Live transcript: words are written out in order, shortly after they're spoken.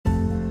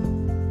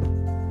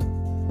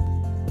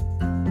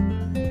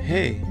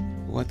Hey,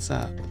 what's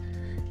up?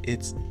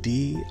 It's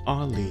D.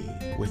 Ali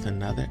with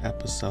another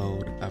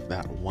episode of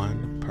That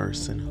One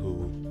Person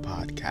Who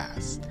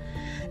podcast.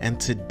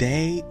 And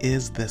today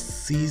is the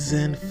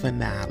season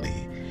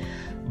finale.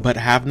 But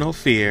have no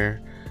fear,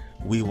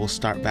 we will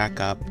start back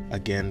up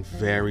again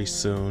very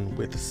soon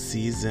with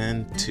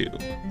season 2.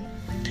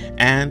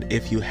 And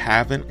if you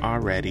haven't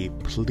already,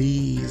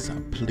 please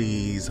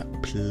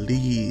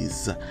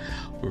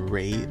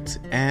rate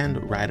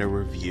and write a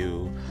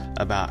review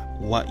about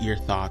what your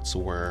thoughts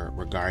were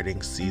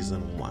regarding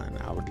season 1.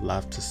 I would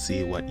love to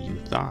see what you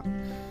thought.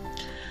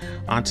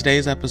 On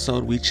today's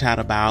episode, we chat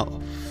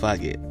about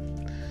Fug It,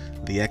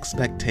 the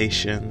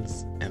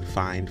expectations, and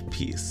find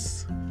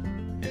peace.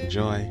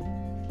 Enjoy.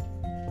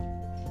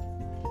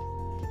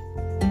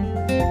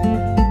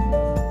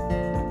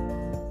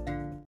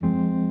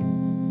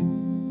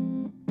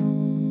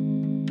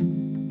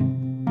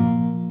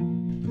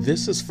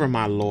 This is for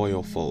my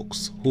loyal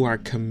folks who are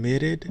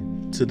committed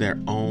to their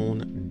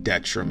own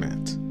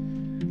detriment.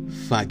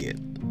 Fug it.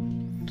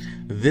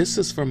 This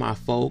is for my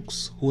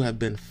folks who have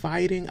been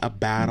fighting a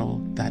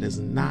battle that is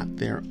not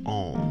their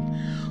own,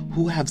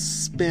 who have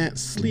spent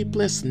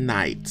sleepless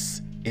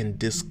nights in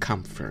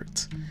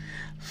discomfort.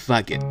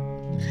 Fug it.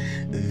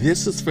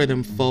 This is for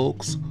them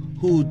folks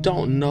who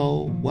don't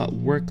know what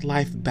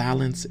work-life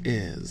balance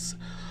is,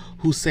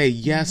 who say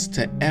yes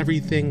to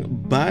everything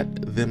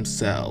but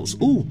themselves.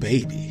 Ooh,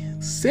 baby,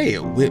 say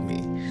it with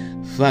me.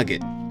 Fug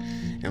it,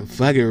 and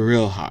fug it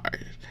real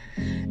hard.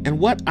 And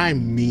what I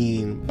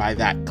mean by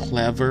that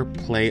clever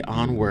play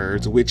on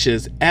words, which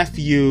is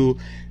F-U-G-I-T,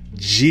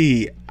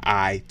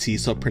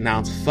 so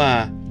pronounce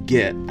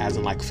forget, as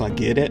in like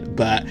forget it.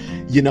 But,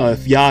 you know,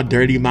 if y'all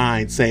dirty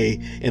minds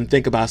say and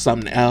think about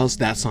something else,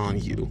 that's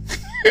on you.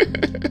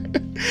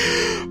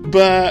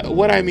 But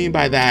what I mean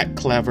by that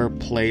clever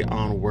play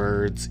on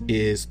words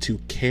is to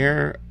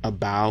care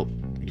about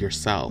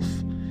yourself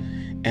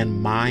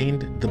and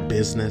mind the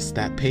business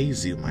that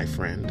pays you, my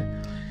friend.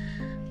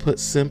 Put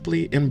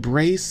simply,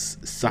 embrace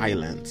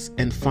silence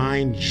and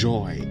find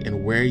joy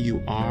in where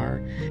you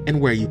are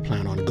and where you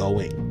plan on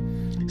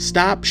going.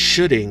 Stop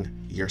shoulding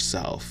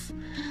yourself.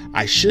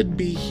 I should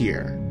be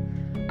here.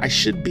 I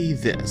should be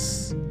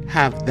this,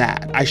 have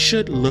that. I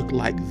should look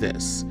like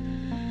this.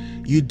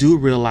 You do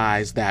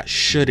realize that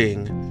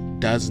shoulding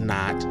does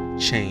not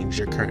change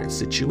your current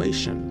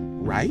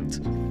situation, right?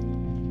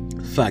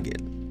 Fug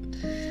it.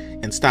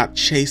 And stop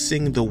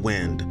chasing the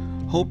wind,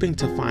 hoping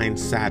to find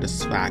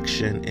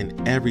satisfaction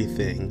in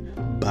everything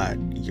but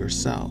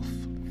yourself.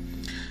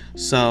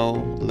 So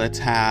let's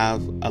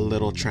have a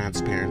little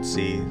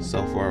transparency.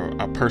 So for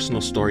a personal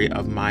story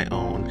of my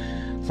own,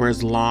 for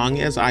as long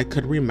as I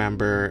could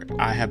remember,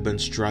 I have been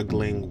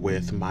struggling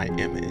with my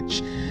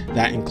image.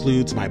 That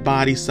includes my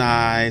body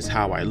size,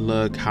 how I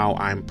look, how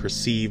I'm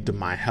perceived,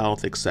 my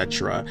health,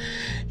 etc.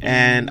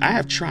 And I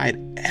have tried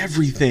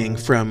everything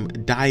from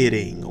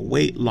dieting,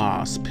 weight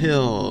loss,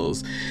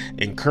 pills,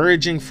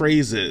 encouraging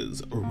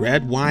phrases,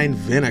 red wine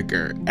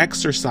vinegar,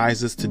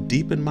 exercises to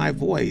deepen my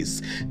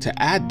voice, to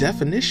add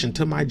definition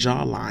to my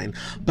jawline,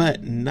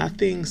 but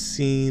nothing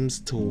seems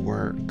to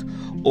work.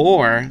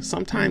 Or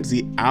sometimes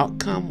the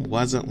outcome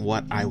wasn't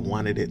what I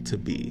wanted it to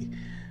be.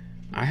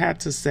 I had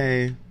to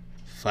say,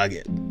 fuck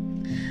it,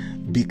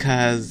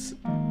 because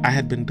I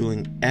had been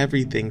doing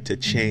everything to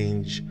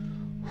change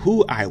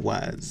who I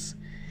was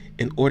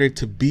in order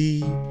to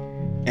be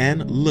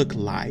and look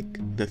like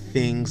the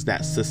things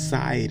that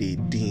society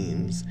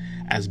deems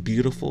as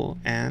beautiful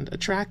and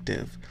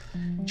attractive.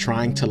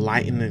 Trying to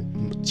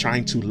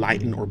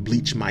lighten or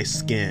bleach my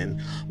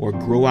skin or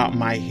grow out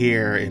my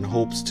hair in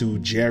hopes to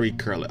jerry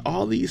curl it.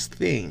 All these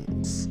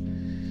things.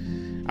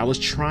 I was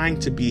trying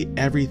to be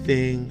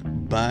everything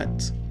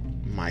but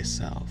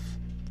myself.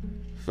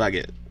 Fuck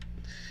it.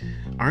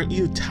 Aren't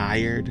you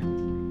tired?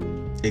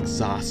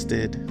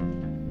 Exhausted?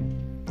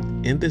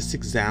 In this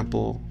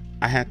example,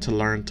 I had to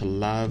learn to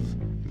love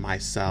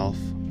myself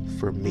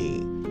for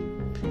me.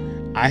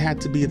 I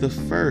had to be the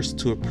first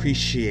to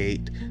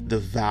appreciate the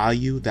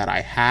value that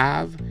I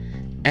have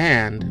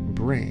and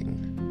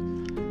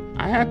bring.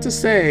 I had to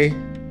say,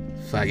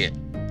 fuck it.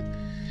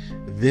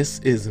 This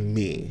is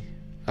me,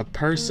 a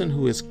person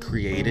who is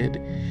created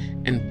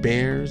and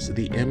bears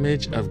the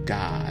image of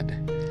God,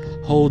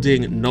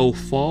 holding no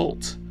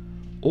fault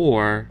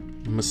or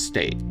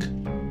mistake.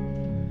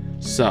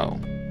 So,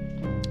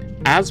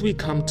 as we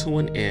come to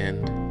an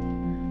end,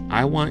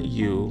 I want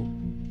you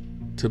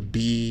to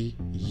be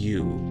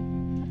you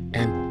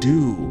and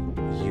do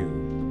you.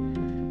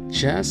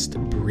 Just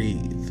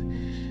breathe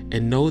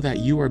and know that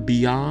you are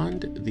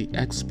beyond the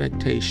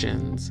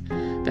expectations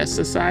that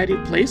society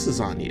places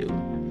on you.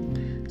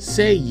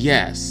 Say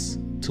yes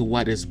to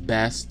what is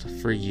best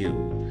for you.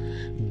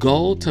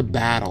 Go to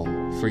battle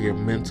for your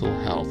mental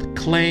health.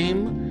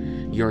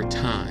 Claim your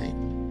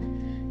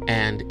time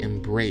and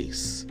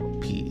embrace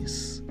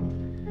peace.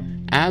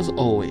 As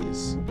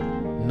always,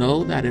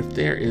 know that if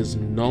there is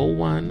no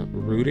one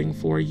rooting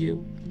for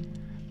you,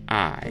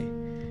 I,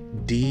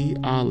 D.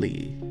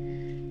 Ali,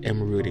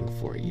 am rooting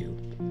for you.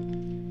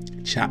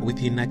 Chat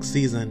with you next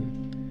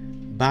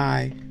season.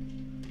 Bye.